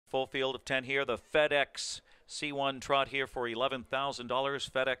Full field of 10 here. The FedEx C1 trot here for $11,000.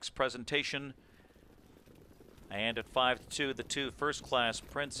 FedEx presentation. And at 5-2, the 2 First Class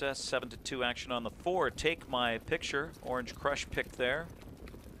Princess. 7-2 action on the 4. Take My Picture. Orange Crush pick there.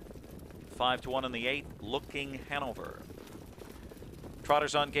 5-1 on the 8. Looking Hanover.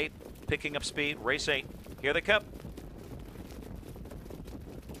 Trotters on gate, picking up speed. Race 8. Here they come.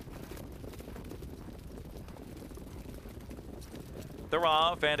 They're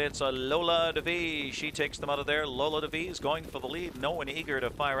off, and it's a Lola DeVee. She takes them out of there. Lola DeVee is going for the lead. No one eager to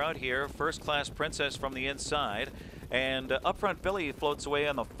fire out here. First Class Princess from the inside. And up front, Billy floats away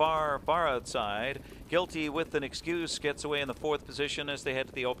on the far outside. Guilty with an Excuse gets away in the 4th position as they head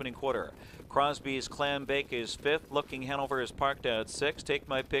to the opening quarter. Crosbys Clam Bake is 5th. Looking Hanover is parked at 6th. Take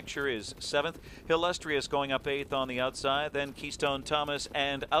My Picture is 7th. Illustrious going up 8th on the outside. Then Keystone Thomas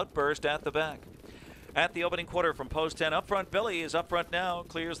and Outburst at the back. At the opening quarter from post 10, up front, Billy is up front now.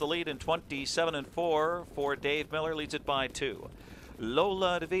 Clears the lead in 27-4 for Dave Miller. Leads it by 2.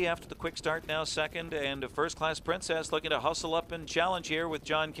 Lola DeVee after the quick start now 2nd, and First Class Princess looking to hustle up and challenge here with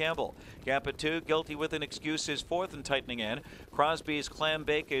John Campbell. Gap at 2, Guilty with an Excuse is 4th and tightening in. Crosby's Clam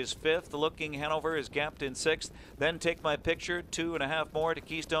Bake is 5th. Looking Hanover is gapped in 6th. Then Take My Picture, 2.5 more to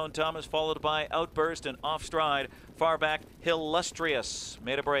Keystone Thomas, followed by Outburst and Off Stride. Far back, Illustrious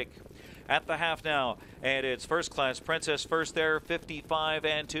made a break. At the half now, and it's First Class Princess first there, 55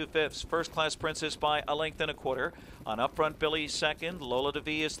 2/5. First Class Princess by a length and a quarter. On up front, Billy 2nd. Lola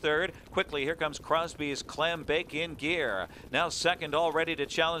DeVee is 3rd. Quickly, here comes Crosby's Clam Bake in gear. Now 2nd, all ready to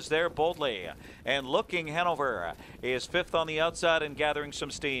challenge there boldly. And Looking Hanover is 5th on the outside and gathering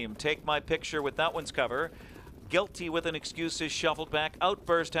some steam. Take My Picture with that one's cover. Guilty with an Excuse is shuffled back.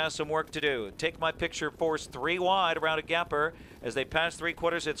 Outburst has some work to do. Take My Picture forced 3 wide around a gapper. As they pass 3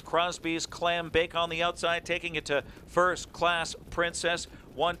 quarters, it's Crosby's Clam Bake on the outside, taking it to First Class Princess.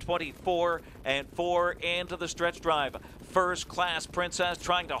 124 4 into the stretch drive. First Class Princess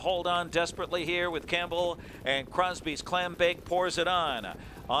trying to hold on desperately here with Campbell, and Crosby's Clam Bake pours it on.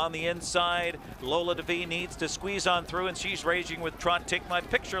 On the inside, Lola DeVee needs to squeeze on through, and she's raging with trot. Take My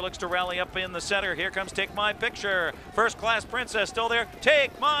Picture looks to rally up in the center. Here comes Take My Picture. First Class Princess still there.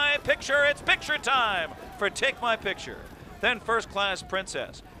 Take My Picture. It's picture time for Take My Picture. Then First Class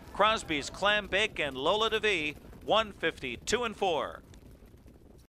Princess, Crosby's Clam Bake, and Lola DeVee. 150, 2-4.